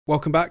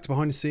Welcome back to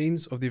Behind the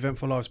Scenes of the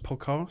Eventful Lives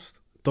podcast.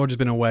 Dodge has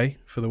been away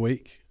for the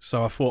week,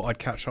 so I thought I'd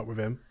catch up with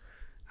him.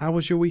 How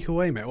was your week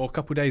away, mate? Or a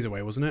couple of days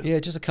away, wasn't it?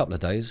 Yeah, just a couple of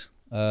days.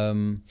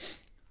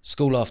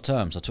 School half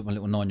terms. I took my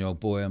little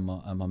 9-year-old boy and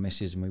my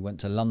missus, and we went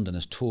to London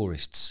as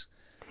tourists.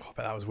 Oh, I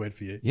bet that was weird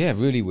for you. Yeah,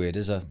 really weird.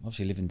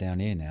 Obviously living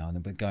down here now,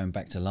 and then going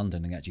back to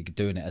London and actually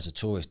doing it as a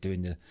tourist,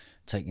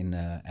 taking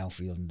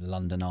Alfie on the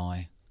London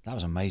Eye. That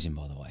was amazing,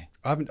 by the way.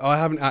 I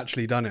haven't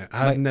actually done it.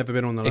 I've never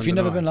been on the London Eye. If you've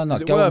never been on London,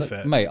 is it worth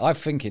it? Mate, I'm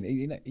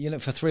thinking,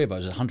 for three of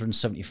us,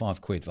 175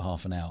 quid for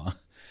half an hour.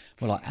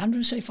 We're like,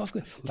 175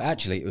 quid? But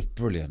actually, it was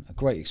brilliant. A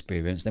great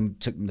experience. Then we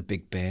took him to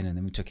Big Ben, and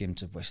then we took him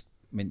to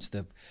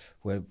Westminster,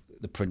 where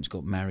the Prince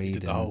got married.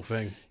 Did the whole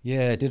thing.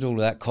 Yeah, did all of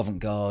that, Covent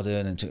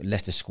Garden, and took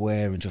Leicester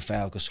Square and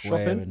Trafalgar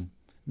Square. Shopping?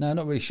 No,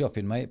 not really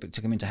shopping, mate, but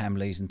took him into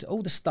Hamleys and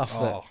all the stuff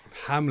that... Oh,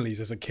 Hamleys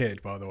as a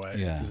kid, by the way,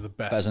 is the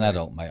best. But as an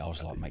adult, mate, I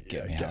was like, mate,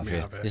 get me out of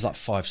here. There's like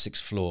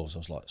 5-6 floors. I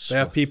was like... They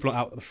have people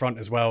out at the front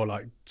as well,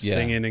 like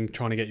singing and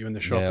trying to get you in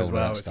the shop as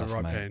well. It's stuff, a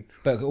right pain.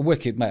 But a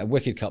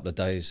wicked couple of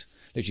days.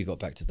 Literally got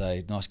back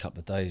today. Nice couple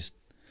of days.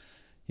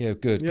 Yeah,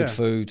 good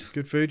food.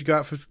 Good food. You go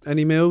out for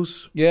any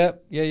meals? Yeah.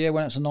 Went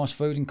out to some nice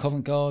food in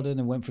Covent Garden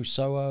and went through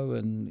Soho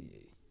and...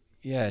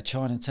 Yeah,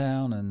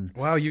 Chinatown and...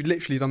 Wow, you've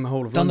literally done the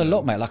whole of London. Done a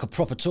lot, mate, like a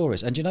proper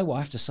tourist. And do you know what I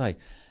have to say?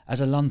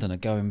 As a Londoner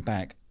going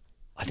back,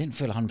 I didn't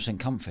feel 100%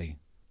 comfy.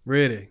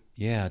 Really?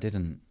 Yeah, I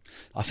didn't.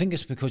 I think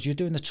it's because you're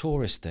doing the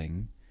tourist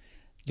thing.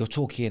 You're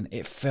talking,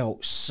 it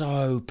felt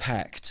so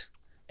packed.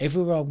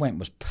 Everywhere I went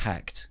was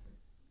packed.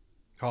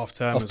 Half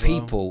term of as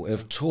people, well.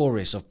 of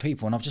tourists, of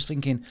people. And I'm just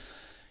thinking...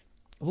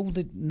 Of all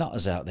the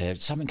nutters out there,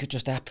 something could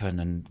just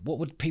happen, and what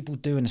would people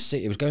do in the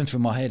city? It was going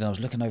through my head, and I was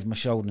looking over my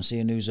shoulder and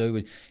seeing who's who.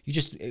 And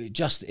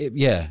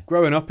yeah.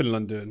 Growing up in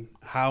London,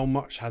 how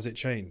much has it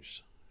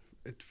changed?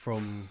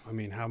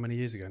 How many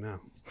years ago now?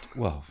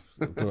 Well,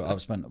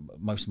 I've spent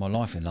most of my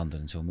life in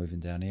London until moving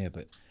down here,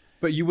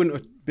 But you wouldn't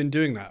have been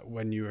doing that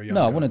when you were younger?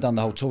 No, I wouldn't have done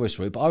the whole tourist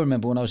route. But I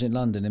remember when I was in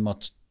London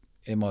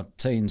in my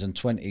teens and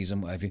 20s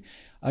and whatever,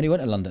 I only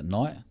went to London at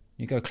night.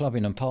 You go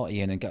clubbing and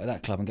partying and go to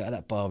that club and go to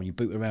that bar and you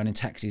boot around in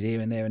taxis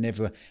here and there and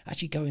everywhere.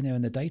 Actually going there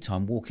in the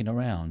daytime, walking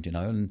around,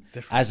 and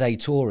as a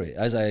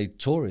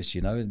tourist,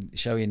 and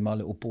showing my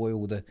little boy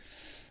all the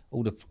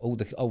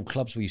old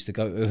clubs we used to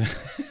go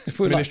to.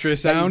 Ministry of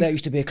Sound? There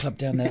used to be a club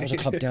down there. There was a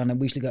club down there.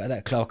 We used to go to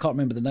that club. I can't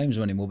remember the names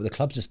anymore, but the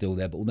clubs are still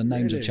there, but all the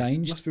names have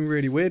changed. It must have been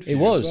really weird for you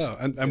was. as well.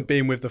 And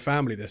being with the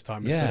family this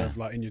time instead of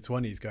like in your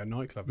 20s going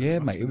nightclub. Yeah,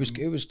 mate, it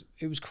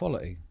was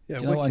quality. Yeah,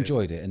 do you know what? I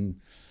enjoyed it.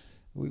 And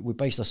we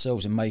based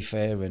ourselves in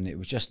Mayfair, and it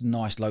was just a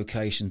nice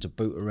location to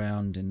boot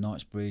around in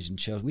Knightsbridge and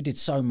Chelsea. We did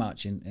so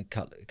much in a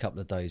couple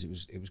of days. It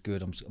was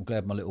good. I'm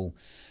glad my little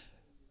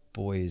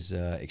boy's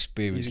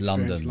experienced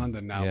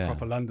London now,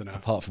 proper Londoner.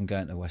 Apart from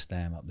going to West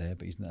Ham up there,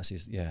 but that's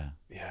his. Yeah,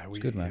 it's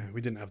good, man.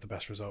 We didn't have the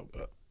best result,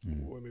 but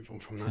we'll move on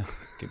from that.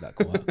 Keep that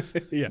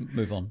quiet. Yeah,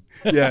 move on.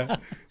 Yeah,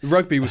 the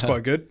rugby was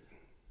quite good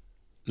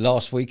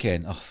last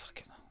weekend. Oh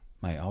fucking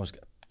mate, I was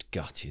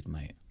gutted,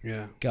 mate.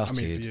 Yeah, gutted.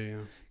 I mean for you, yeah.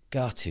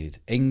 Gutted.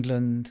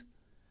 England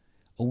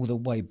all the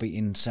way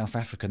beating South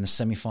Africa in the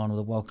semi-final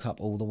of the World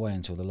Cup all the way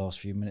until the last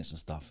few minutes and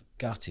stuff.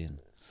 Gutting.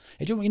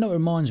 You know what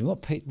reminds me?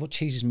 What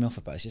cheeses me off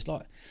about this? It's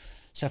like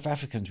South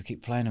Africans, we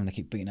keep playing them, they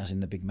keep beating us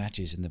in the big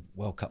matches in the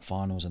World Cup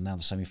finals and now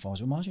the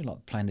semi-finals. It reminds me of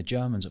like playing the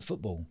Germans at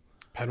football.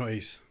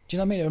 Penalties. Do you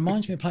know what I mean? It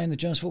reminds me of playing the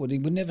Germans football. We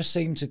never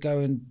seem to go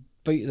and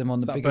beat them on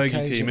the big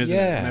occasion. Team, isn't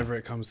it? Whenever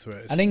it comes to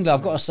it. And England,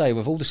 I've got to say,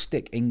 with all the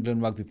stick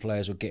England rugby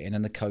players were getting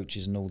and the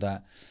coaches and all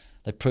that,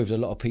 they proved a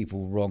lot of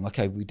people wrong.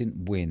 Okay, we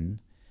didn't win,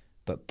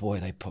 but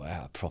boy, they put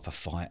out a proper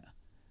fight.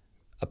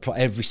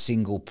 Every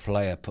single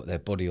player put their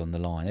body on the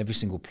line. Every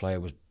single player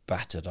was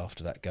battered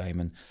after that game,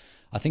 and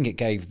I think it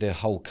gave the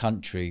whole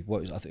country.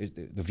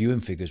 The viewing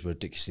figures were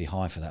ridiculously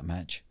high for that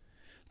match.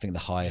 I think the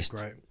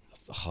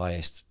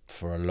highest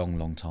for a long,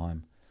 long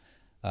time.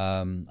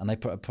 And they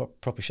put a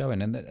proper show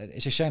in, and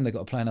it's a shame they've got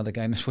to play another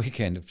game this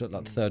weekend. It's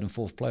like the third and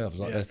fourth playoffs.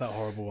 It's that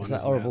horrible one. It's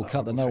that horrible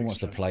cup that no one wants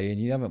to play in.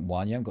 You haven't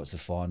won. You haven't got to the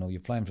final. You're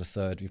playing for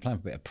third. You're playing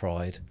for a bit of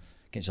pride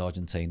against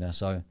Argentina.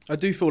 So I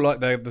do feel like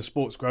the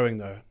sport's growing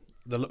though.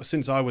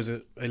 Since I was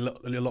a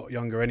lot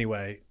younger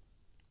anyway,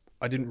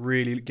 I didn't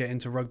really get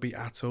into rugby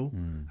at all,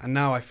 and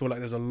now I feel like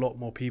there's a lot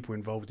more people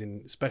involved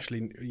in,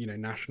 especially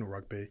national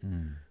rugby.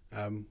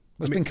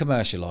 It's been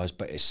commercialised,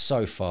 but it's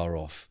so far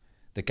off.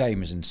 The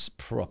game is in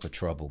proper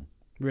trouble.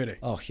 Really?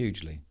 Oh,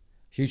 hugely.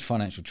 Huge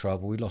financial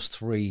trouble. We lost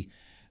 3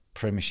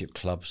 Premiership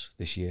clubs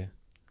this year.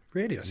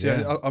 Really? See,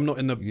 I'm not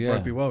in the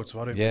rugby world,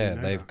 so I don't really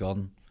know. They've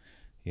gone.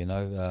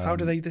 How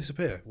do they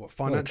disappear? What,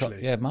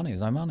 financially? Money.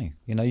 There's no money.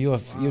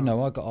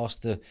 I got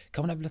asked to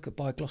come and have a look at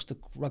buy Gloucester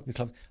Rugby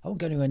Club. I won't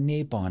go anywhere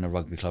near buying a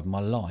rugby club in my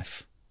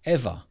life,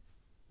 ever.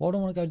 Why do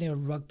I want to go near a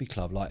rugby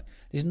club? Like,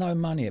 there's no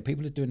money.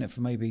 People are doing it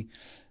for maybe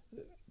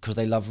because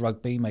they love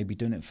rugby, maybe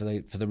doing it for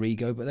their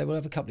ego, but they will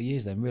have a couple of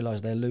years then realise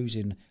they're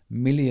losing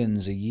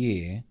millions a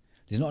year.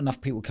 There's not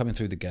enough people coming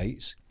through the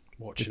gates.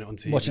 Watching it on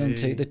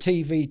TV. The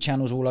TV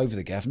channels all over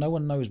the gaff. No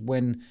one knows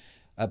when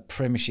a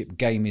Premiership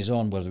game is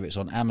on, whether it's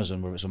on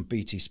Amazon, whether it's on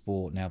BT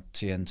Sport, now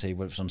TNT,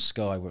 whether it's on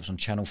Sky, whether it's on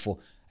Channel 4,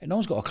 and no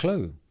one's got a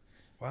clue.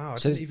 Wow, I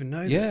didn't even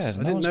know this.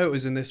 I didn't know it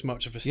was in this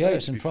much of a state. Yeah,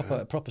 it's in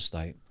proper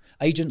state.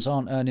 Agents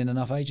aren't earning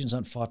enough. Agents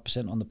aren't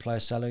 5% on the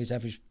players' salaries.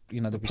 Average,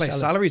 the player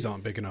salaries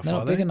aren't big enough. They're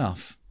not big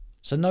enough.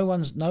 So no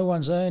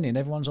one's earning.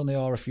 Everyone's on the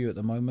RFU at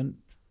the moment.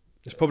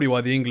 It's probably why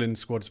the England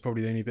squad is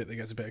probably the only bit that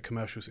gets a bit of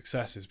commercial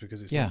success, is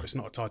because it's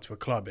not tied to a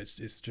club.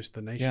 It's just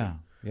the nation.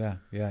 Yeah.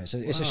 It's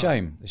a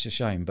shame. It's a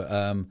shame. But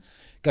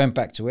going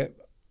back to it,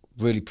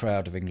 really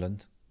proud of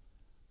England.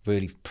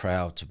 Really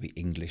proud to be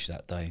English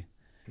that day,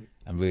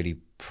 and really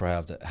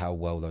proud at how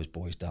well those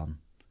boys done.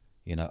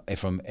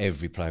 From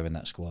every player in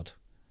that squad,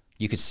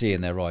 you could see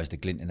in their eyes the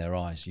glint in their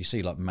eyes. You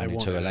see like Manu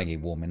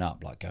Tuilagi warming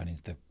up, like going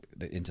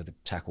into the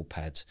tackle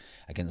pads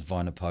against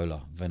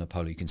Vinopola.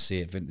 You can see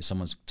it.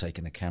 Someone's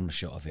taking a camera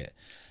shot of it.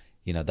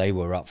 They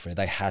were up for it.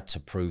 They had to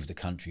prove the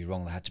country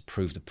wrong. They had to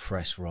prove the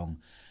press wrong,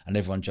 and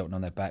everyone jumped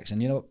on their backs.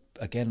 And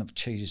again, what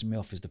cheeses me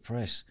off is the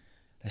press.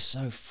 They're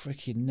so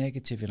freaking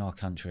negative in our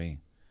country.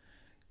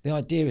 The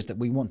idea is that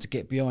we want to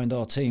get behind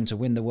our team to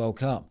win the World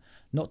Cup,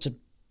 not to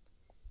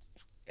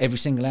every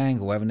single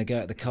angle, having to go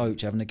at the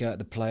coach, having to go at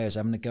the players,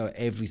 having to go at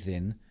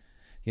everything.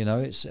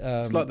 It's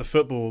like the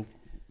football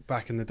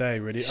back in the day,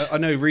 really. I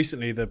know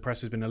recently the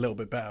press has been a little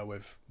bit better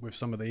with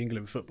some of the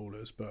England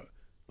footballers, but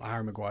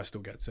Harry Maguire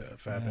still gets it a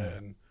fair bit,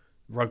 and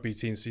rugby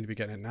teams seem to be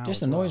getting it now.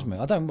 Just annoys me.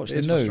 I don't watch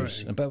the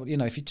news, but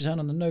if you turn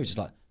on the news, it's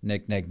like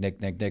neg.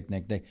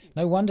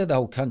 No wonder the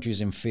whole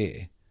country's in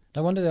fear.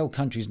 No wonder the whole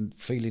country's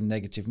feeling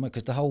negative,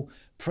 because the whole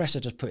press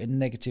are just putting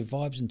negative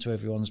vibes into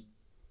everyone's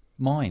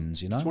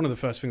minds. It's one of the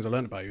first things I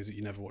learned about you is that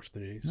you never watch the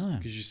news,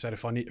 because you said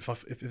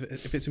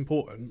if it's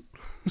important,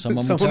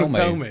 someone will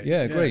tell me.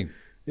 Yeah, agree.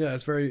 Yeah,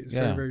 it's very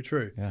very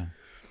true. Yeah.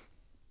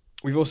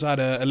 We've also had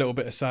a little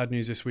bit of sad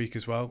news this week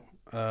as well.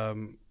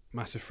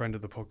 Massive friend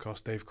of the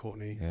podcast, Dave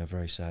Courtney. Yeah,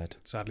 very sad.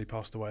 Sadly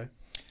passed away.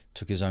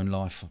 Took his own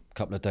life a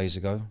couple of days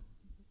ago.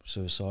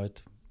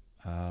 Suicide.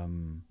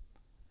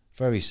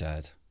 Very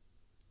sad.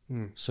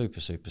 Super,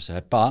 super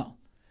sad. But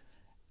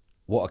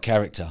what a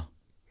character.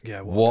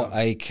 Yeah, what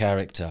a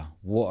character.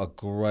 What a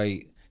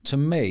great... To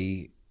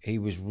me, he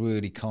was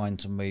really kind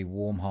to me,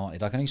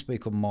 warm-hearted. I can only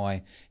speak on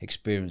my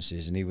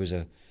experiences, and he was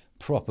a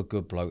proper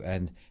good bloke,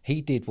 and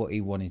he did what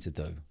he wanted to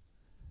do.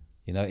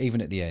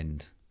 Even at the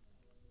end.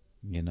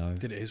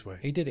 Did it his way.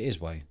 He did it his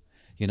way.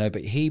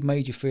 But he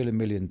made you feel $1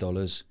 million.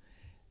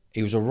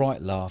 He was a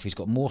right laugh. He's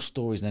got more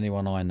stories than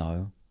anyone I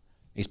know.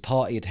 He's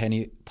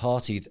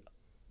partied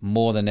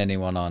more than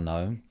anyone I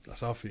know. That's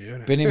hard for you,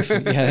 isn't it? Been in,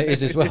 it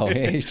is as well.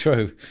 Yeah, it's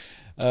true.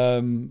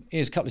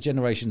 He's a couple of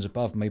generations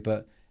above me,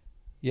 but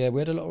yeah, we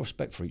had a lot of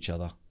respect for each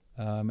other.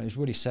 It was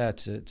really sad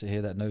to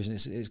hear that news,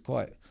 and it's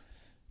quite,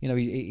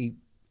 he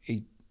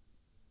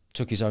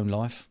took his own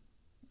life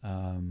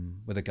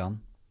with a gun,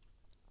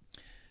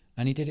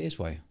 and he did it his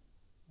way.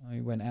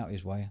 He went out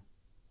his way.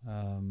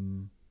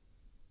 And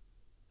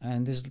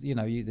there's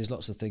there's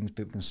lots of things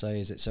people can say.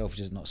 Is it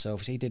selfish? Is it not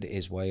selfish? He did it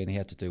his way, and he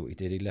had to do what he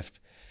did. He left.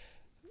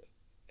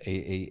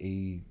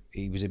 He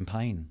was in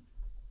pain.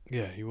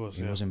 Yeah, he was.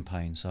 He was in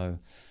pain. So,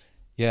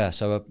 yeah.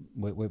 So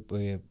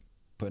we're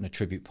putting a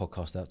tribute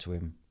podcast out to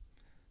him.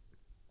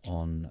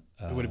 On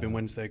it would have been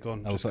Wednesday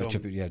gone. Just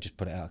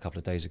put it out a couple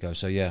of days ago.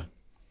 So yeah.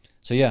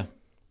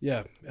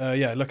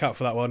 Look out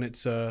for that one.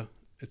 It's a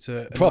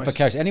proper nice...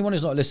 character. Anyone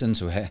who's not listened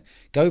to it,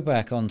 go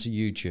back onto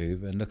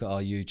YouTube and look at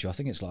our YouTube. I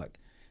think it's like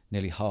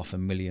nearly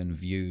 500,000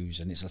 views,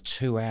 and it's a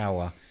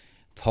 2-hour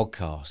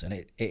podcast, and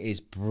it is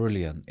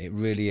brilliant. It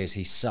really is.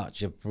 He's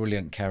such a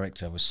brilliant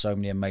character with so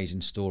many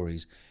amazing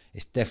stories.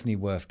 It's definitely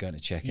worth going to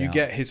check out. You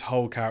get his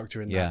whole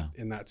character in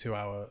that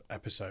 2-hour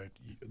episode.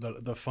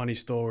 The funny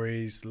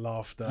stories,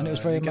 laughter, and it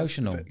was very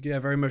emotional.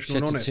 Very emotional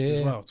and honest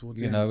as well.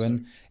 Towards the end,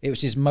 and it was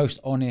his most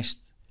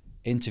honest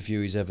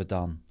interview he's ever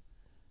done,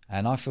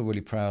 and I feel really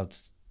proud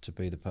to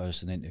be the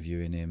person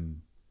interviewing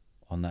him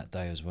on that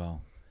day as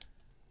well.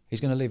 He's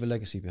going to leave a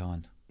legacy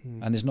behind,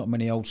 and there's not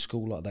many old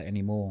school like that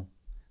anymore.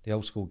 The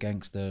old school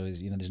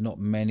gangsters, there's not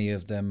many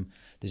of them.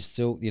 There's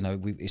still,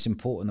 it's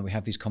important that we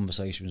have these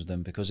conversations with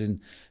them, because in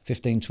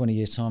 15, 20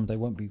 years' time, they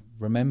won't be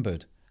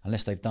remembered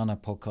unless they've done a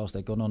podcast,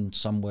 they've gone on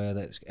somewhere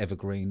that's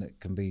evergreen, that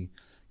can be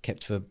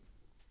kept for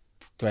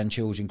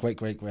grandchildren,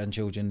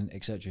 great-great-grandchildren,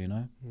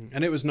 etc.,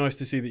 And it was nice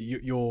to see that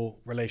your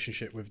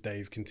relationship with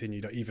Dave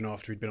continued, even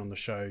after he'd been on the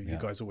show. You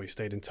guys always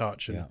stayed in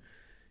touch, and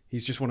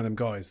he's just one of them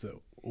guys that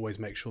always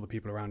makes sure the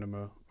people around him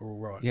are all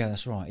right. Yeah,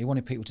 that's right. He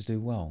wanted people to do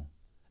well.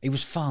 He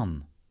was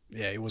fun.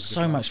 Yeah, it was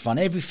so much fun.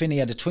 Everything, he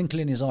had a twinkle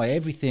in his eye.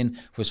 Everything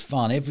was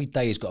fun. Every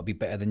day has got to be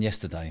better than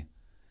yesterday.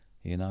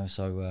 So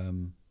so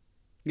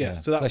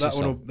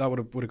that would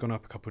have gone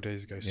up a couple of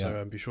days ago.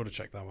 So be sure to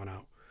check that one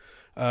out.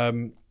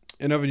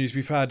 In other news,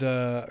 we've had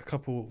a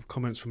couple of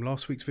comments from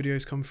last week's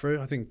videos come through.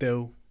 I think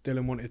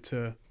Dylan wanted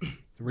to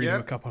read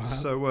them a couple out.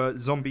 So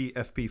Zombie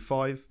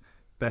FP5,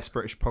 best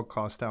British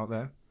podcast out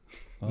there.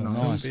 Oh,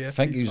 nice.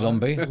 Thank you,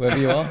 Zombie, wherever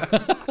you are.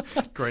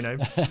 Great name.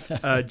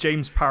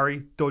 James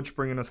Parry, Dodge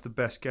bringing us the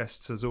best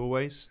guests as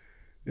always.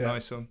 Yeah,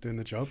 Nice one. doing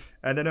the job.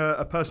 And then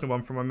a personal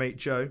one from my mate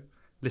Joe.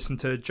 Listened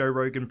to Joe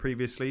Rogan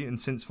previously, and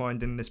since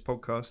finding this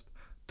podcast,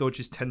 Dodge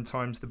is 10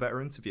 times the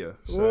better interviewer.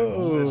 So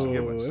Whoa, there's some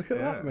good ones. look at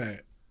that, mate.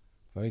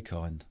 Very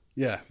kind.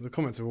 Yeah, the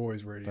comments are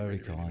always really, Very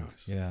really, really kind.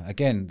 nice. Yeah.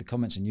 Again, the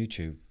comments on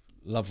YouTube,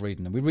 love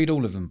reading them. We read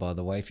all of them, by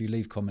the way. If you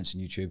leave comments on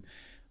YouTube,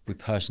 we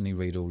personally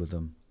read all of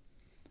them.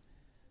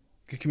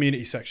 The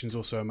community section is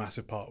also a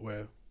massive part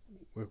where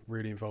we're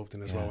really involved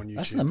in as well on YouTube.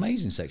 That's an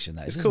amazing section,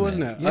 that is, It's cool,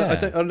 isn't isn't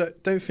it? Yeah. I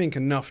don't think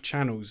enough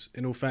channels,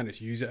 in all fairness,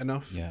 use it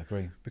enough. Yeah, I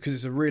agree. Because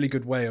it's a really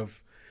good way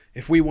of,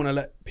 if we want to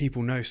let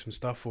people know some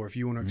stuff, or if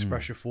you want to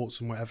express your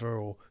thoughts on whatever,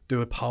 or do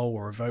a poll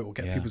or a vote or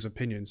get people's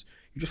opinions,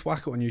 you just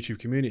whack it on YouTube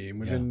community, and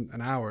within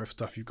an hour of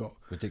stuff, you've got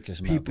ridiculous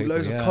amount of people,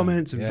 loads of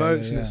comments and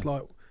votes, and it's yeah.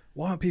 like,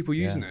 why aren't people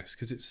using this?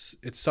 Because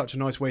it's such a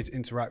nice way to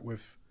interact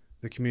with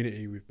the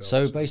community we've built.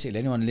 So basically,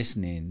 anyone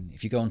listening,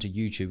 if you go onto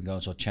YouTube and go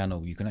onto our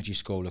channel, you can actually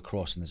scroll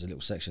across, and there's a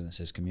little section that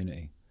says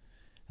community.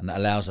 And that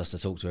allows us to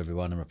talk to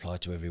everyone and reply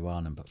to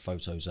everyone and put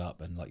photos up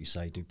and, like you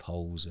say, do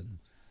polls. And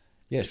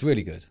yeah, it's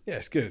really good. Yeah,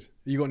 it's good.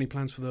 You got any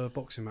plans for the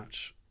boxing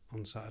match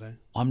on Saturday?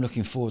 I'm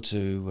looking forward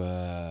to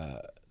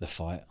the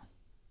fight.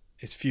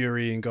 It's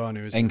Fury and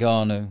Ngannou, isn't it?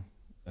 Ngannou,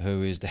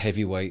 who is the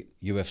heavyweight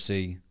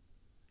UFC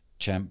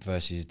champ,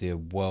 versus the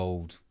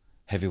world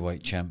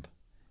heavyweight champ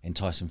in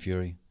Tyson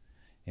Fury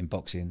in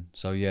boxing.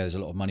 So yeah, there's a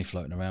lot of money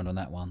floating around on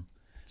that one.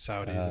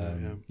 Saudi, isn't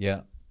it? Yeah.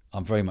 Yeah,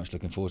 I'm very much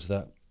looking forward to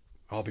that.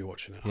 I'll be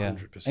watching it, Yeah.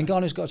 100%. And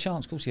Ngannou's got a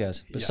chance, of course he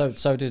has. But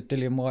so did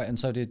Dillian White, and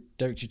so did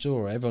Derek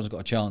Chisora. Everyone's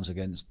got a chance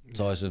against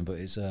Tyson, but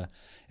it'd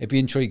be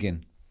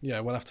intriguing. Yeah,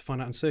 we'll have to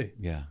find out and see.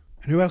 Yeah.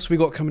 And who else we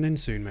got coming in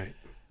soon, mate?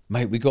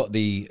 Mate, we got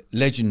the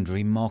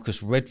legendary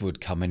Marcus Redwood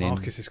coming in.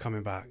 Marcus is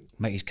coming back.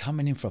 Mate, he's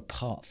coming in for a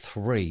part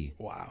 3.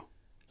 Wow.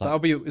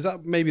 Is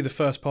that maybe the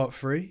first part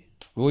 3?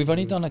 Well, we've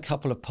only done a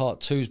couple of part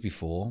 2s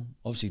before.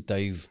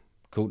 Obviously,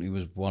 Courtney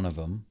was one of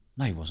them.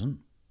 No, he wasn't.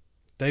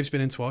 Dave's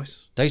been in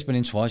twice. Dave's been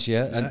in twice,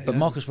 yeah. But yeah.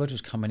 Marcus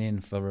Redwood's coming in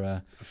for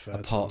a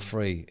third part time.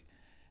 3.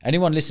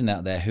 Anyone listening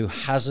out there who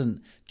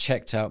hasn't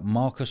checked out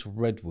Marcus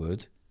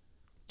Redwood,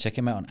 check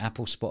him out on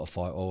Apple,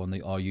 Spotify, or on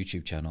our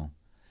YouTube channel.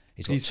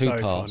 He's got 2 so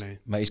parts. funny.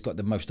 Mate, he's got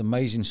the most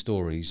amazing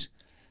stories.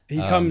 He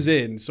comes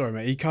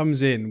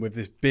in with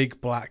this big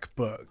black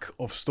book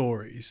of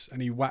stories,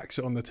 and he whacks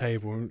it on the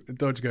table, and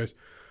Dodge goes,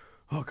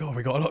 "Oh God,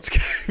 we got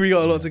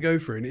a lot to go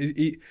through." And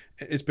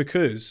it's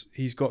because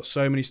he's got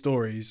so many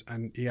stories,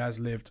 and he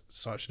has lived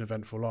such an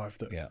eventful life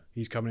that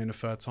he's coming in a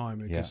third time,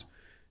 because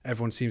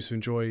everyone seems to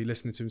enjoy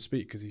listening to him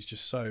speak, because he's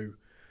just so.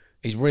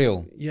 He's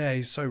real. Yeah,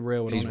 he's so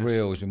real. And he's honest.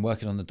 real. He's been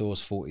working on the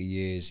doors 40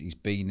 years. He's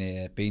been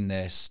there,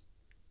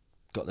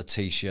 got the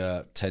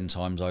T-shirt 10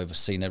 times over,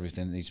 seen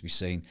everything that needs to be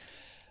seen.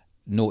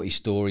 Naughty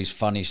stories,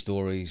 funny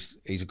stories.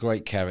 He's a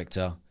great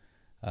character,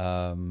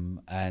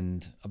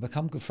 and I've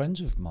become good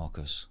friends with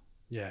Marcus.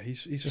 Yeah,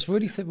 he's It's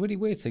really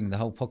weird thing, the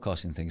whole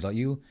podcasting thing. It's like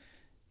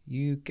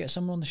you get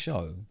someone on the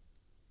show,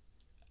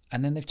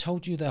 and then they've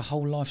told you their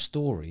whole life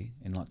story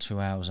in like 2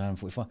 hours, hour and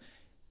 45.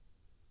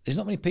 There's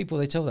not many people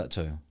they tell that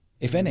to,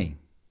 if any.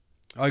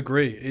 I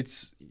agree.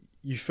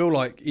 You feel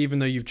like, even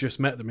though you've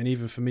just met them, and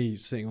even for me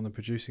sitting on the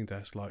producing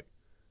desk, like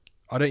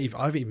I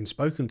haven't even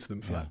spoken to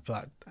them for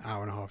that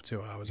hour and a half,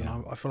 2 hours, and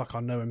I feel like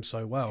I know him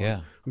so well. Yeah.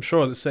 I'm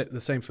sure the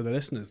same for the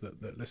listeners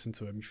that listen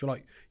to him. You feel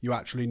like you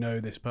actually know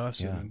this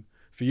person, and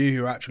for you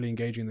who are actually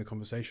engaging in the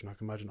conversation, I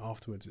can imagine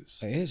afterwards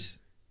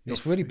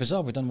it's really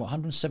bizarre. We've done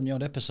 170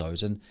 odd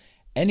episodes, and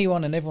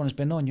anyone and everyone has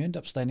been on, you end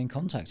up staying in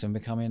contact and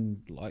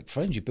becoming like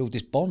friends. You build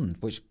this bond,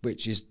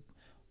 which is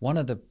one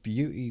of the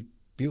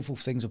beautiful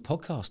things of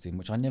podcasting,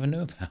 which I never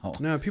knew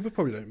about. No, people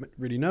probably don't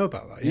really know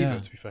about that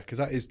either, to be fair, because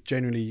that is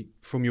generally,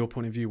 from your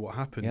point of view, what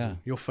happens. Yeah.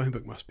 Your phone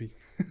book must be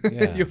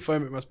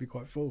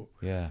quite full.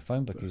 Yeah,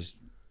 phone book is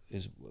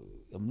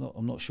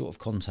I'm not short of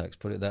contacts,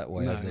 put it that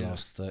way, over the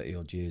last 30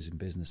 odd years in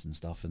business and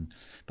stuff,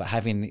 but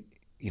having the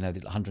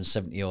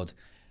 170 odd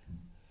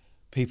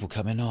people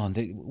coming on,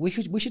 we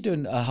should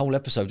do a whole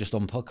episode just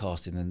on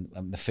podcasting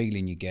and the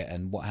feeling you get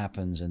and what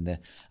happens and the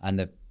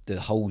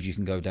holes you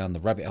can go down,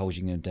 the rabbit holes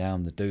you can go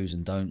down, the do's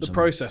and don'ts. The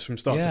process from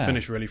start to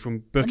finish, really,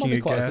 from booking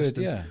a guest.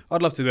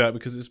 I'd love to do that,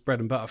 because it's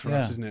bread and butter for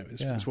us, isn't it?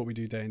 It's what we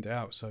do day in, day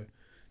out. So,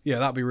 yeah,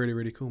 that'd be really,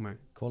 really cool, mate.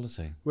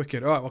 Quality.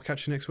 Wicked. All right, we'll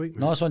catch you next week,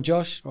 mate. Nice one,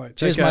 Josh. All right,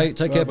 cheers, mate.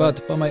 Take care,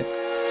 bud. Bye,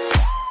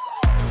 mate.